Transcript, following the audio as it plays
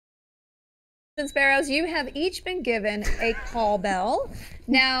Sparrows, you have each been given a call bell.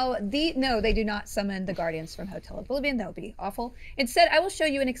 Now, no, they do not summon the guardians from Hotel Oblivion. That would be awful. Instead, I will show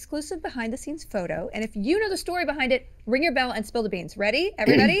you an exclusive behind-the-scenes photo, and if you know the story behind it, ring your bell and spill the beans. Ready,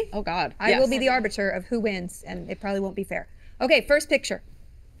 everybody? Oh God. I will be the arbiter of who wins, and it probably won't be fair. Okay, first picture.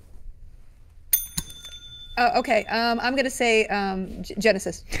 Oh, okay. I'm gonna say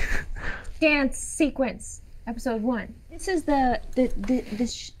Genesis. Dance sequence, episode 1. This is the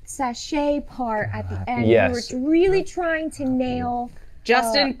sachet part at the end. Yes. We were really trying to nail.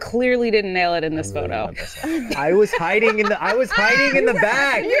 Justin clearly didn't nail it in this photo. I was hiding in the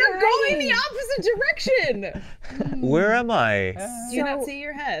bag. You're going the opposite direction. Where am I? Do you not see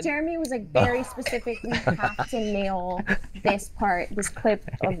your head? Jeremy was like very specific. We have to nail this part, this clip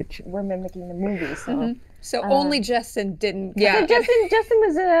of we're mimicking the movie. So, So only Justin didn't. Yeah. so Justin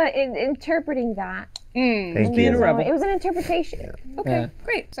was interpreting that. Thank Being a you. rebel. It was an interpretation. Okay,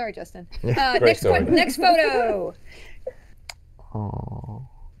 great. Sorry, Justin. Great story. Next photo. Oh.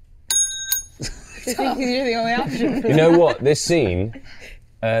 I think you're the only option. You know what? This scene,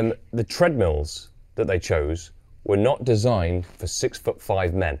 the treadmills that they chose were not designed for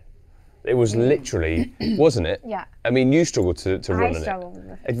 6'5" men. It was literally, wasn't it? Yeah. I mean, you struggled to run on it. struggled with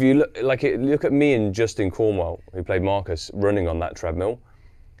it. If you look at me and Justin Cornwell, who played Marcus, running on that treadmill,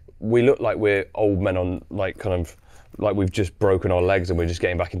 we look like we're old men on like we've just broken our legs and we're just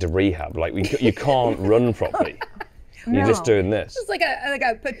getting back into rehab. Like you can't run properly. You're just doing this. It's like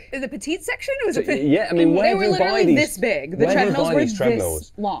the petite section. Was it? Yeah, I mean, They where were do you buy literally these? this big. The where do you treadmills buy were these treadmills?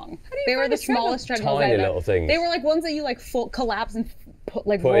 this long. you They were find the a treadmill? smallest treadmills Tiny I know. little things. They were like ones that you like full collapse and put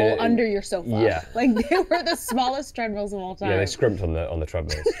Put roll it in- under your sofa. Yeah. Like they were the smallest treadmills of all time. Yeah, they scrimped on the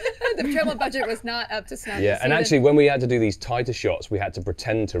treadmills. The treadmill budget was not up to snuff. Yeah, and actually, when we had to do these tighter shots, we had to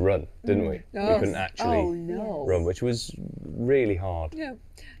pretend to run, didn't we? We couldn't actually no. run, which was really hard. Yeah.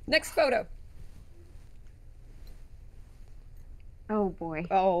 Next photo. Oh boy.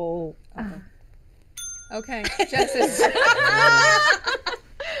 Oh. Okay, Genesis.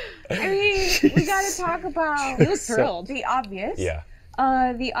 I mean, we gotta talk about He was thrilled. the obvious. Yeah.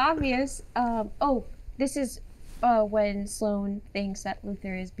 The obvious. This is when Sloane thinks that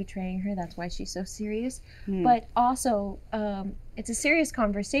Luther is betraying her. That's why she's so serious. But also, it's a serious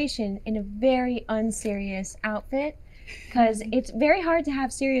conversation in a very unserious outfit, because it's very hard to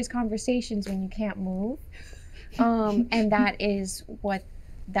have serious conversations when you can't move. And that is what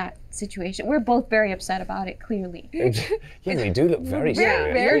that situation. We're both very upset about it. Clearly. Yeah, we do look very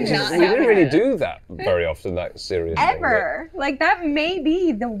serious. very we not didn't really do that very often, that serious thing, Ever. Like that may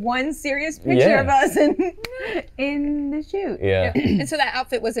be the one serious picture Yeah. of us in the shoot. but- Yeah. And so that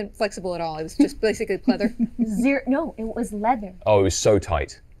outfit wasn't flexible at all. It was just basically pleather. No, it was leather. Oh, it was so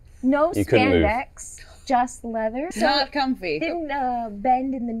tight. No You couldn't move. spandex, just leather. So Not comfy. it didn't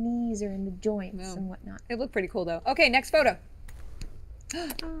bend in the knees or in the joints and whatnot. It looked pretty cool though. Okay, next photo.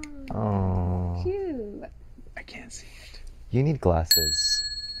 Oh. Cute. I can't see it. You need glasses.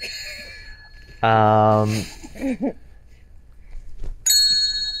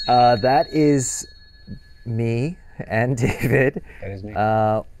 That is me and David. That is me.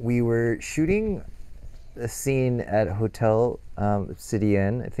 We were shooting a scene at Hotel City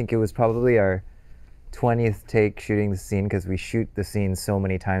Inn. I think it was probably our 20th take shooting the scene, because we shoot the scene so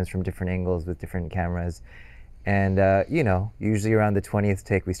many times from different angles with different cameras. And you know, usually around the 20th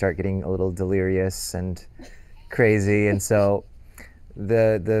take we start getting a little delirious and crazy, and so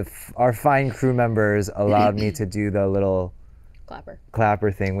our fine crew members allowed me to do the little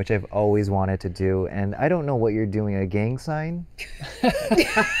clapper thing, which I've always wanted to do. And I don't know what you're doing, a gang sign? I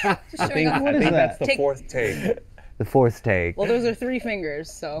think that's the Take- fourth take. The fourth take. Well, those are 3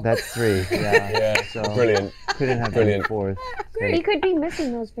 fingers, so. That's 3. Yeah. Yeah, So brilliant. couldn't have Brilliant. the fourth. He take. could be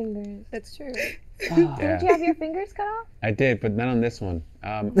missing those fingers. That's true. Yeah. Did you have your fingers cut off? I did, but not on this one.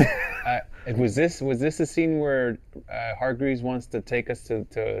 Was this a scene where Hargreaves wants to take us to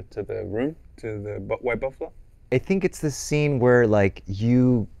the room, to the White Buffalo? I think it's the scene where like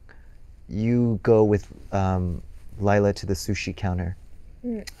you go with Lila to the sushi counter.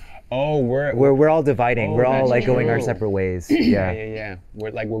 Oh, We're all dividing. Oh, we're all that's like going our true. separate ways. yeah, Yeah. yeah.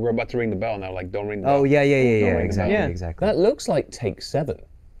 We're about to ring the bell now. Like, don't ring the bell. Oh yeah. Don't ring the Exactly. bell. Exactly. That looks like take 7.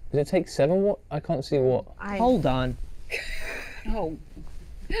 Is it take 7? What? I can't see what. Hold on. Oh.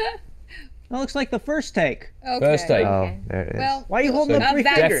 That looks like the first take. Okay. First take. Oh, there it is. Well, Why are you holding So up 3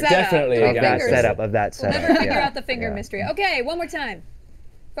 that fingers? setup. Definitely Of a of gang that fingers. setup. Of that We'll setup. never figure yeah. out the finger Yeah. mystery. Okay, one more time.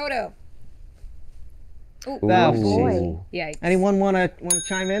 Photo. Ooh. Boy. Yikes. Anyone want to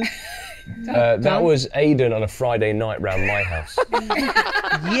chime in? That was Aiden on a Friday night round my house.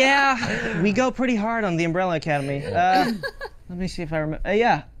 Yeah, we go pretty hard on the Umbrella Academy. Let me see if I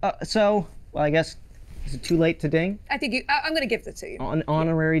remember. So Well, I guess, is it too late to ding? I think I'm going to give it to you. An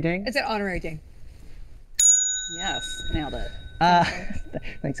honorary ding? It's an honorary ding. Yes, nailed it.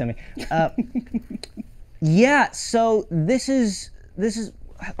 Thanks, Emmy. Yeah, so this is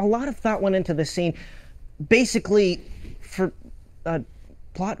a lot of thought went into this scene, basically for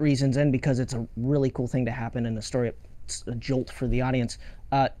plot reasons and because it's a really cool thing to happen in the story. It's a jolt for the audience.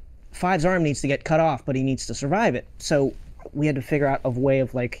 Five's arm needs to get cut off, but he needs to survive it. So we had to figure out a way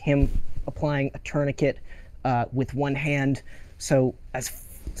of like him applying a tourniquet with one hand. So as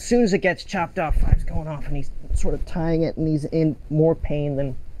soon as it gets chopped off, Five's going off and he's sort of tying it, and he's in more pain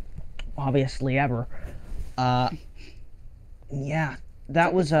than obviously ever. Yeah,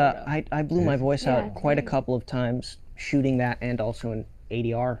 that was I blew my voice out quite a couple of times shooting that, and also in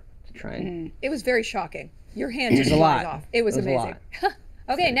ADR to try and. It was very shocking. Your hand just a flies lot. off. It was It was a amazing.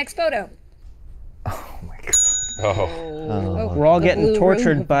 Okay, next photo. Oh my god. Oh. We're all getting blue room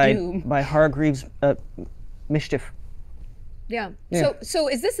tortured of by doom. Hargreaves' mischief. Yeah. Yeah. So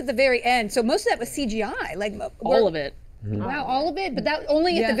is this at the very end? So most of that was CGI, like All of it. Wow, all of it, but that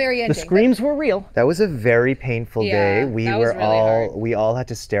only at the very end. The screams were real. That was a very painful Yeah, day. We that was were really all hard. we all had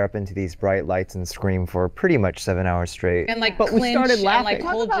to stare up into these bright lights and scream for pretty much 7 hours straight. And like But we clinch started and like laughing.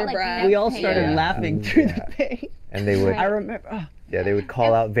 hold Talk your about, like, breath. We all started Yeah. laughing through the pain. And they would I remember. they would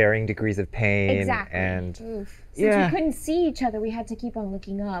call out varying degrees of pain. Exactly. And Since Yeah. we couldn't see each other, we had to keep on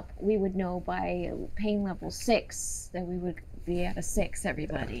looking up. We would know by pain level 6 that we would be at a 6,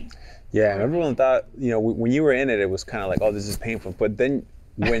 everybody. Yeah, and everyone thought, when you were in it, it was kind of like, oh, this is painful. But then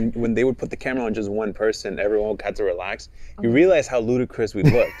when they would put the camera on just one person, everyone had to relax. You realize how ludicrous we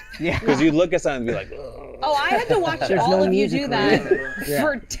looked. Yeah. Because you'd look at something and be like, ugh. Oh, I had to watch There's all no of you music do or that anything.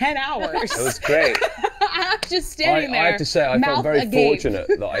 for 10 hours. It was great. I'm just standing there. I have to say, I felt mouth very agape. fortunate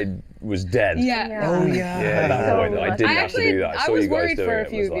that I was dead. Yeah. Oh yeah. Yeah, that point that I didn't I have actually, to do that. I saw was you guys worried doing for it. a It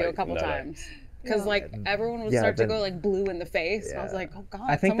few was of you a like, couple no. times. Because like everyone would Yeah, start to then- go like blue in the face. And I was like, oh god,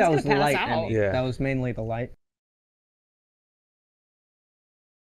 I think that was someone's the gonna light. pass out. Emmy. Yeah. That was mainly the light.